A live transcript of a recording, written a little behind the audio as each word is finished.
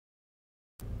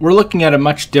We're looking at a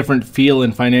much different feel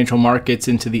in financial markets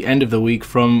into the end of the week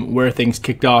from where things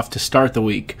kicked off to start the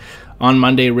week. On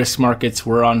Monday, risk markets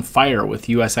were on fire, with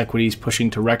U.S. equities pushing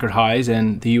to record highs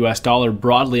and the U.S. dollar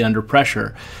broadly under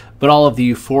pressure. But all of the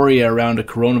euphoria around a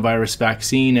coronavirus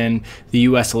vaccine and the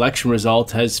U.S. election result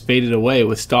has faded away,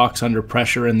 with stocks under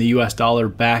pressure and the U.S. dollar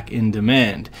back in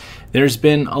demand. There's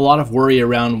been a lot of worry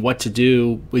around what to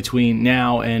do between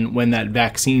now and when that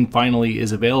vaccine finally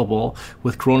is available,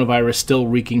 with coronavirus still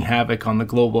wreaking havoc on the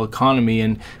global economy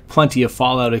and plenty of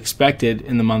fallout expected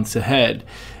in the months ahead.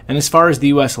 And as far as the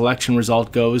U.S. election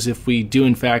result goes, if we do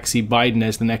in fact see Biden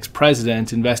as the next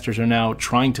president, investors are now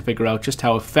trying to figure out just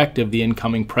how effective the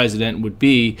incoming president would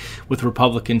be, with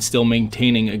Republicans still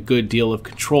maintaining a good deal of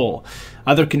control.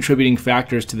 Other contributing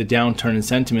factors to the downturn in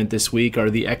sentiment this week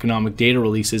are the economic data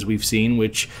releases we've seen,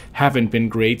 which haven't been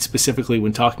great, specifically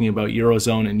when talking about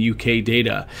Eurozone and UK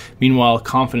data. Meanwhile,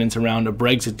 confidence around a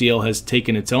Brexit deal has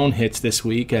taken its own hits this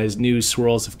week as news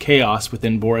swirls of chaos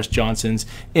within Boris Johnson's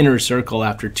inner circle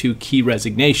after two key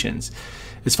resignations.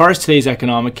 As far as today's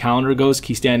economic calendar goes,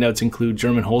 key standouts include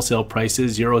German wholesale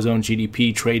prices, Eurozone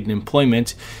GDP, trade and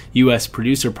employment, U.S.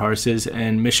 producer prices,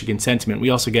 and Michigan sentiment. We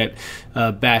also get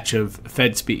a batch of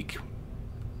Fed speak.